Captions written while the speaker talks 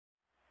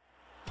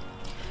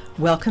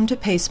Welcome to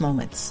PACE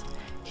Moments.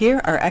 Here,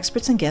 our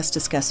experts and guests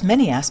discuss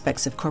many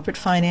aspects of corporate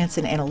finance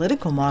and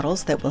analytical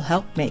models that will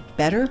help make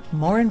better,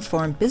 more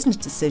informed business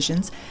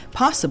decisions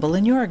possible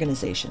in your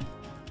organization.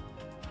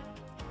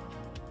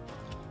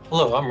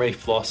 Hello, I'm Ray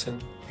Flossin,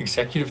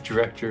 Executive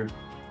Director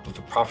of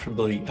the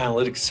Profitability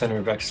Analytics Center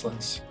of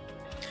Excellence.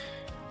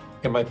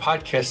 And my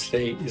podcast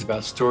today is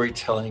about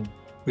storytelling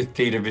with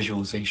data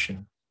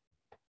visualization.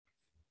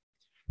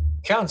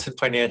 Accountants and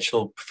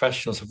financial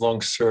professionals have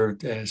long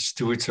served as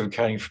stewards of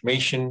accounting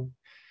information.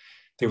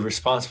 They were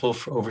responsible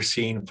for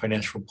overseeing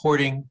financial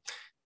reporting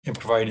and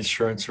providing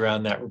assurance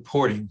around that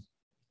reporting.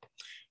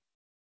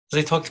 As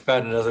I talked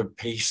about in another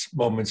PACE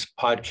Moments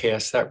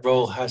podcast, that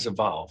role has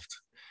evolved.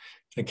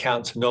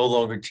 Accountants are no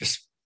longer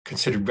just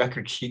considered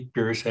record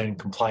keepers and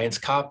compliance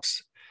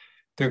cops.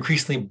 They're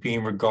increasingly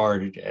being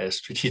regarded as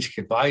strategic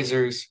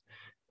advisors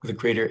with a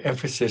greater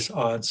emphasis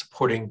on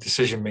supporting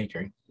decision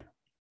making.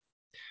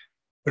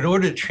 But in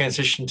order to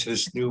transition to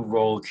this new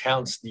role,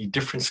 accountants need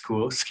different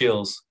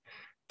skills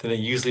than they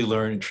usually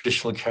learn in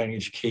traditional accounting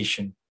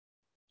education.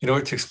 In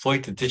order to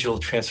exploit the digital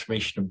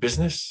transformation of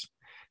business,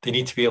 they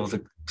need to be able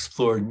to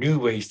explore new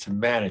ways to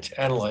manage,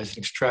 analyze, and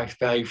extract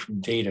value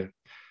from data,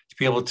 to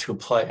be able to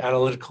apply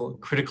analytical and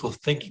critical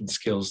thinking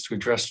skills to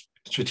address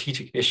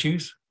strategic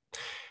issues,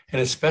 and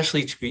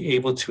especially to be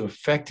able to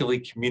effectively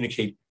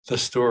communicate the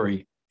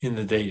story in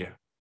the data.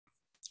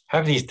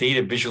 Having these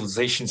data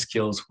visualization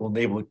skills will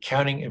enable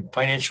accounting and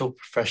financial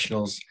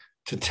professionals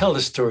to tell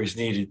the stories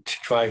needed to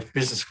drive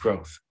business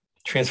growth,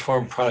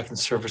 transform product and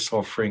service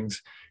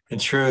offerings,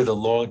 ensure the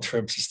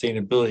long-term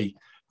sustainability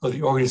of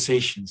the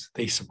organizations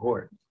they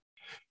support.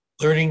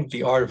 Learning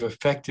the art of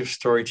effective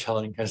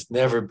storytelling has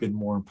never been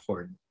more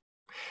important.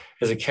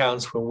 As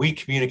accountants, when we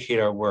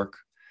communicate our work,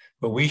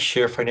 when we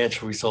share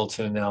financial results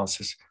and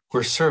analysis,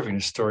 we're serving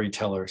as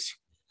storytellers.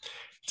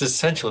 It's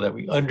essential that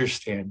we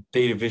understand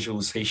data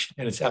visualization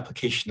and its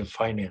application to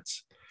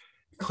finance,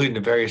 including the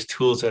various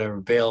tools that are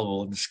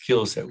available and the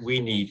skills that we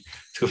need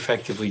to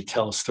effectively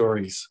tell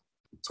stories.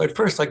 So I'd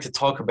first like to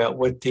talk about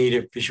what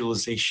data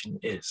visualization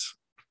is.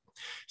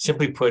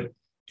 Simply put,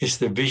 it's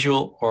the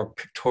visual or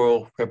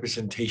pictorial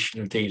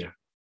representation of data.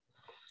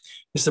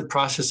 It's the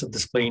process of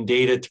displaying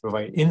data to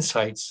provide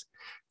insights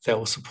that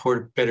will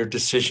support better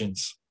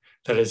decisions,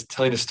 that is,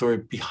 telling a story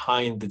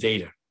behind the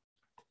data.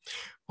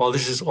 While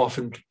this is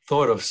often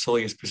thought of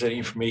solely as presenting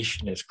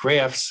information as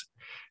graphs,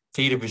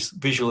 data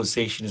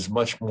visualization is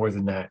much more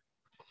than that.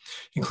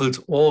 It includes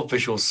all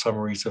visual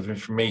summaries of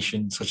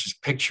information such as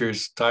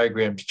pictures,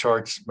 diagrams,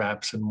 charts,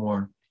 maps, and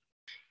more.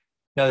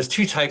 Now, there's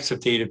two types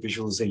of data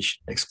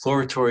visualization,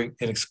 exploratory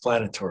and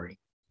explanatory.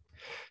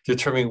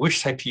 Determining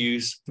which type to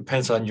use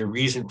depends on your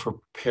reason for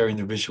preparing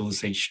the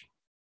visualization.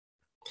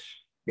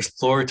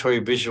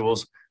 Exploratory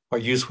visuals are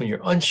used when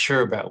you're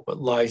unsure about what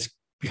lies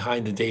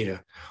behind the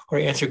data, or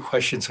answer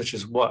questions such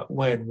as what,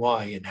 when,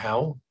 why, and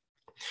how.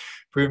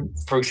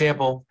 For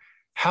example,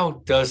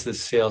 how does the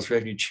sales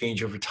revenue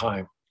change over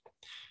time?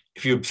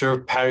 If you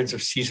observe patterns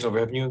of seasonal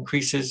revenue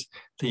increases,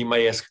 then you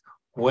might ask,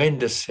 when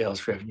does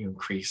sales revenue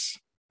increase?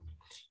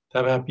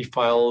 That might be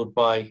followed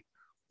by,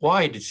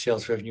 why did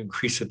sales revenue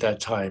increase at that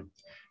time?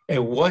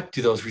 And what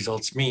do those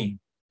results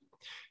mean?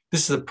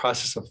 This is the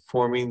process of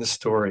forming the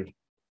story.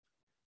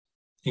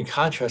 In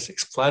contrast,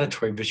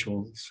 explanatory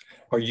visuals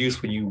are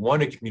used when you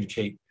want to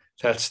communicate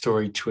that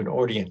story to an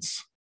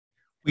audience.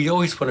 We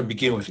always want to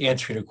begin with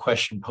answering a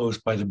question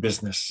posed by the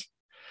business.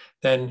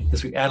 Then,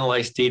 as we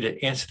analyze data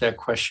to answer that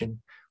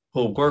question,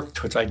 we'll work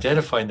towards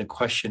identifying the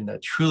question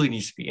that truly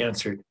needs to be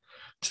answered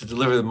to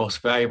deliver the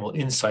most valuable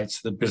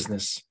insights to the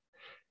business.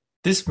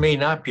 This may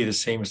not be the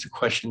same as the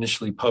question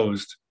initially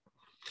posed.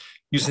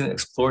 Using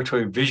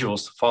exploratory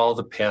visuals to follow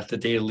the path the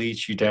data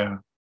leads you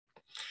down.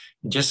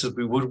 And just as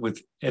we would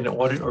with an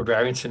audit or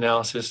variance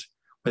analysis,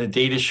 when the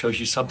data shows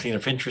you something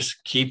of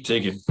interest, keep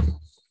digging.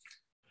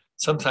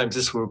 Sometimes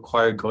this will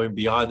require going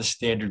beyond the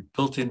standard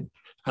built-in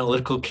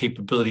analytical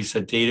capabilities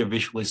that data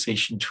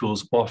visualization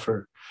tools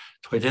offer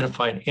to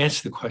identify and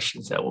answer the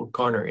questions that will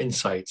garner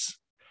insights.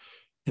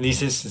 In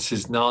these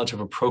instances, knowledge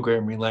of a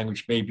programming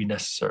language may be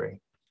necessary.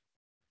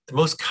 The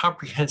most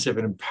comprehensive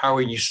and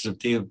empowering uses of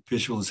data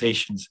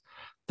visualizations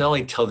not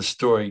only tell the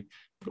story,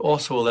 but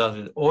also allow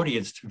the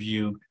audience to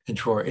view and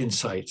draw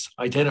insights,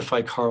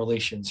 identify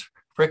correlations,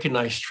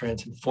 recognize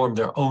trends, and form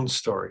their own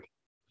story.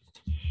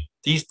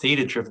 These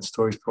data-driven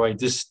stories provide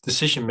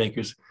decision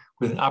makers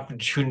with an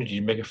opportunity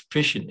to make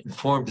efficient,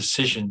 informed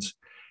decisions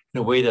in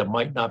a way that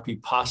might not be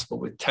possible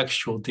with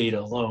textual data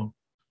alone.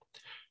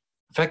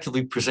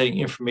 Effectively presenting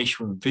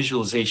information with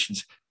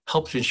visualizations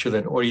helps to ensure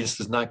that an audience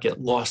does not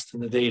get lost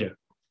in the data.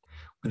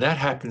 When that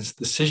happens,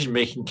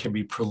 decision-making can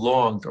be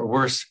prolonged, or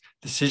worse,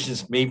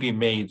 decisions may be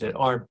made that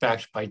aren't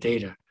backed by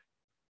data.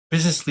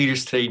 Business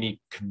leaders today need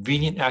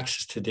convenient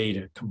access to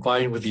data,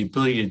 combined with the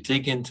ability to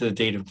dig into the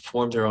data and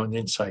form their own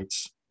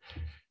insights.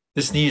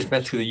 This need is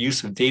met through the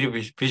use of data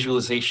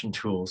visualization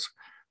tools,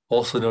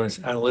 also known as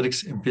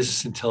analytics and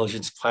business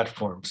intelligence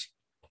platforms.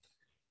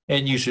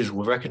 End users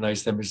will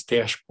recognize them as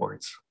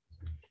dashboards.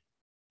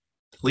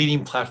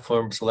 Leading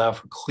platforms allow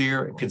for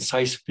clear and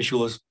concise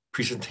visual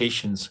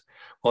presentations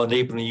while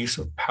enabling the use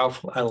of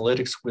powerful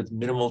analytics with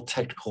minimal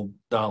technical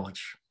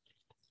knowledge.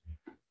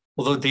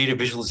 Although data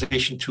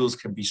visualization tools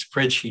can be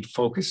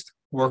spreadsheet-focused,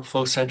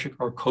 workflow-centric,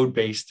 or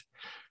code-based,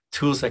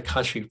 tools that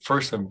concentrate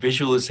first on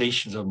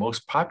visualizations are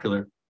most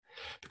popular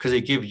because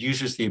they give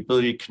users the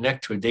ability to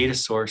connect to a data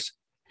source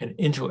and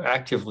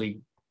interactively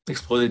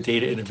explore the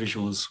data in a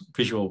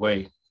visual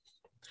way.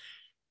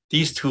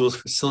 These tools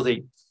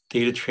facilitate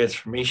data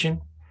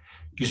transformation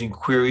using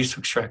queries to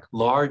extract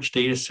large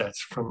data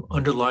sets from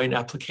underlying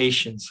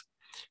applications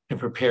and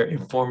prepare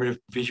informative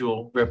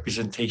visual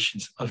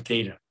representations of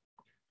data.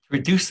 To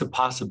reduce the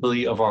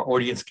possibility of our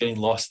audience getting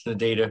lost in the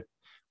data,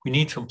 we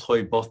need to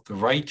employ both the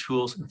right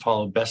tools and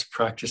follow best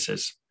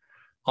practices.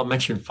 I'll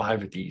mention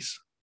 5 of these.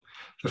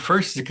 The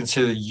first is to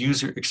consider the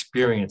user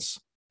experience.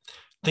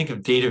 Think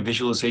of data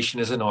visualization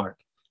as an art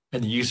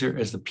and the user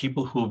as the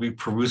people who will be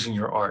perusing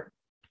your art.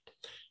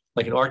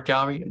 Like an art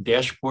gallery, a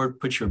dashboard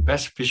puts your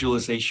best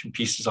visualization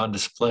pieces on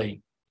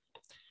display.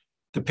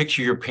 The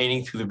picture you're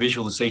painting through the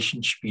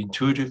visualization should be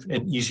intuitive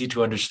and easy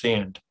to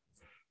understand.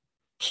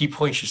 Key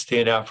points should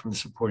stand out from the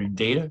supporting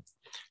data,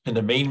 and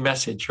the main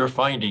message, your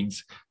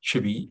findings,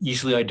 should be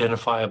easily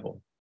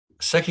identifiable.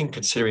 Second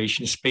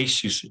consideration is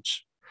space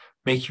usage.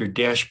 Make your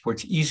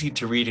dashboards easy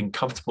to read and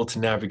comfortable to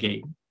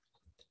navigate.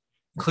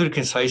 Include a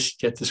concise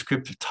yet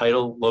descriptive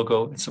title,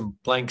 logo, and some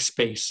blank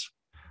space,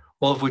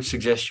 all of which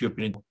suggest you have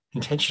been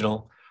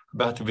intentional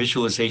about the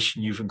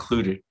visualization you've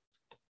included.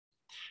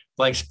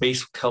 Blank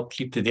space will help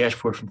keep the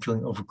dashboard from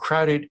feeling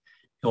overcrowded and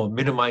will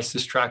minimize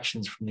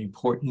distractions from the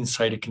important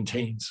insight it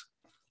contains.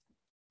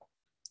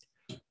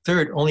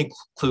 Third, only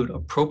include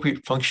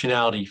appropriate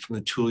functionality from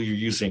the tool you're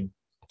using.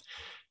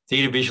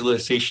 Data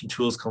visualization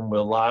tools come with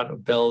a lot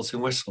of bells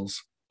and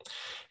whistles.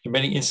 In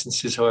many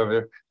instances,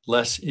 however,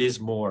 less is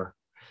more.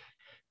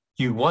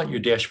 You want your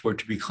dashboard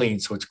to be clean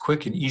so it's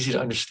quick and easy to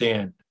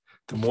understand.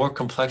 The more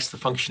complex the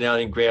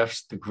functionality and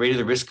graphs, the greater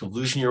the risk of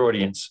losing your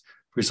audience,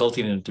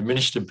 resulting in a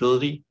diminished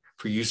ability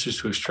for users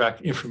to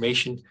extract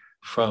information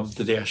from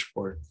the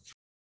dashboard.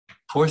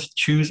 Fourth,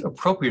 choose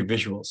appropriate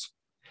visuals.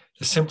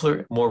 The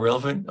simpler, more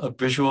relevant a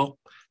visual,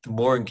 the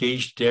more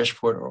engaged the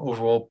dashboard or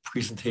overall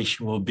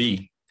presentation will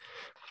be.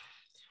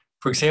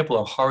 For example,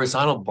 a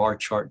horizontal bar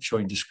chart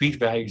showing discrete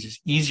values is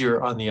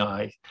easier on the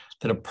eye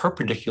than a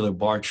perpendicular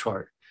bar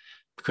chart,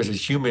 because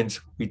as humans,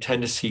 we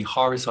tend to see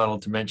horizontal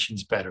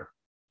dimensions better.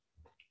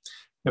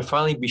 And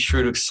finally, be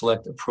sure to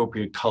select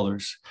appropriate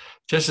colors.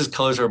 Just as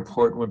colors are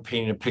important when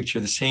painting a picture,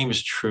 the same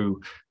is true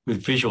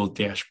with visual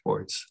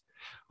dashboards.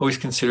 Always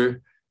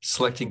consider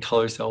selecting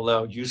colors that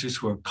allow users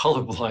who are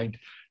colorblind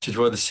to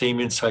draw the same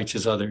insights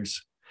as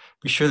others.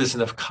 Be sure there's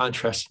enough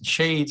contrast in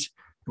shades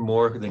and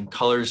more than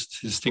colors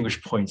to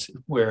distinguish points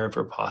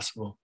wherever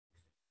possible.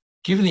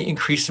 Given the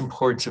increased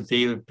importance of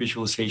data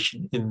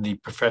visualization in the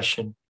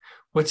profession,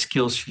 what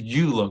skills should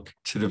you look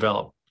to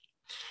develop?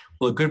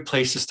 Well, a good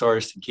place to start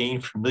is to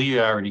gain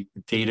familiarity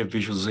with data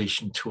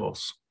visualization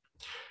tools.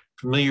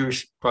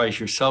 Familiarize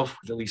yourself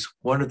with at least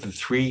one of the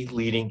 3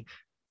 leading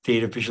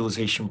data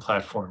visualization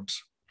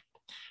platforms.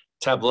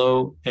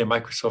 Tableau and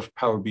Microsoft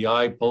Power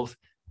BI both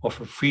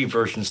offer free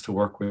versions to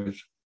work with.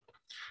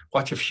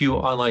 Watch a few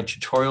online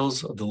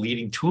tutorials of the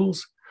leading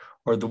tools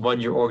or the one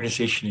your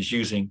organization is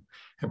using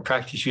and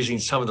practice using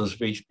some of those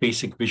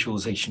basic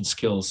visualization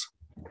skills.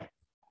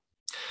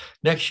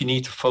 Next, you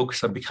need to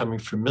focus on becoming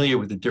familiar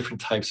with the different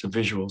types of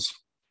visuals.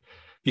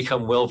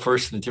 Become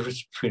well-versed in the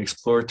difference between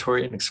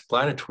exploratory and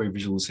explanatory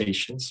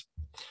visualizations.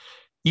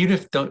 Even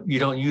if you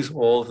don't use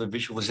all of the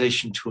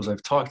visualization tools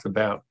I've talked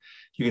about,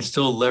 you can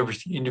still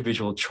leverage the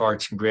individual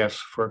charts and graphs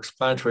for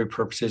explanatory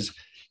purposes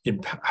in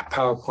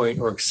PowerPoint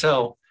or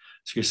Excel,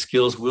 so your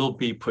skills will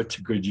be put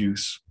to good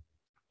use.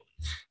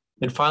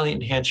 And finally,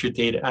 enhance your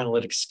data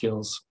analytics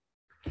skills.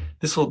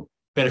 This will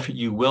benefit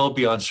you well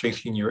beyond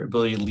strengthening your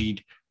ability to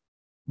lead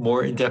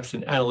more in-depth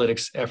in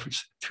analytics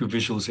efforts through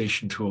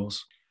visualization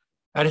tools.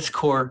 At its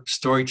core,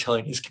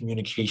 storytelling is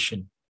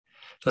communication.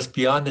 Thus,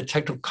 beyond the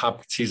technical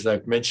competencies that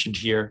I've mentioned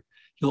here,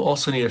 you'll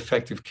also need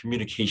effective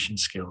communication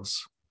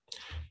skills.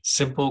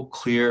 Simple,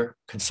 clear,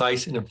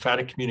 concise, and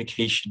emphatic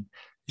communication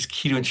is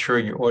key to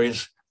ensuring your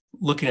audience,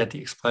 looking at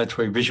the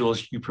explanatory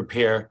visuals you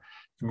prepare,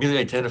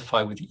 immediately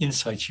identify with the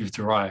insights you've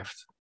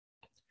derived.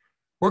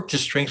 Work to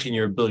strengthen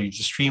your ability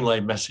to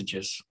streamline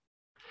messages.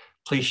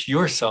 Place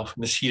yourself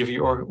in the seat of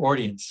your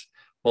audience,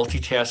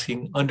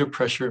 multitasking, under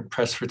pressure, and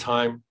pressed for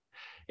time.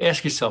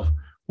 Ask yourself,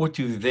 what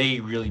do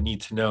they really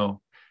need to know?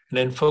 And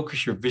then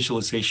focus your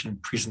visualization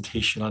and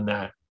presentation on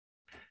that.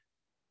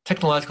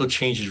 Technological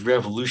change is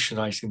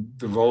revolutionizing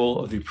the role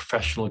of the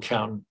professional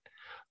accountant.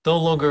 No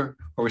longer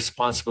are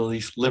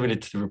responsibilities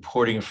limited to the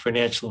reporting of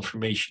financial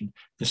information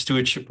and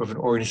stewardship of an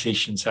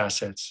organization's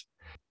assets.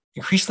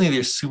 Increasingly,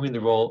 they're assuming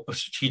the role of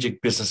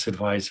strategic business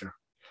advisor.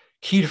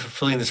 Key to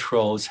fulfilling this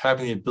role is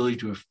having the ability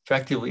to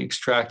effectively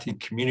extract and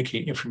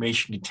communicate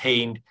information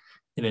contained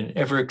in an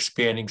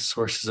ever-expanding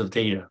sources of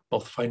data,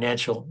 both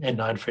financial and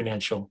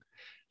non-financial,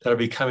 that are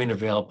becoming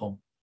available.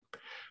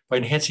 By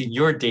enhancing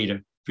your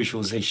data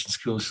visualization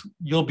skills,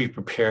 you'll be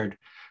prepared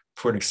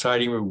for an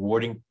exciting,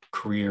 rewarding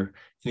career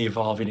in the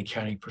evolving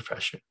accounting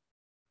profession.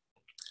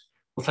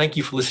 Well, thank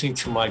you for listening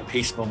to my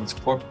PACE Moments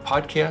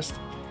podcast.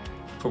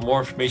 For more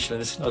information on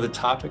this and other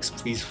topics,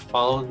 please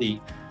follow the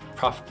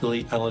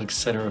Profitability Analytics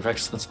Center of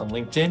Excellence on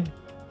LinkedIn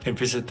and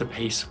visit the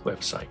PACE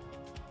website.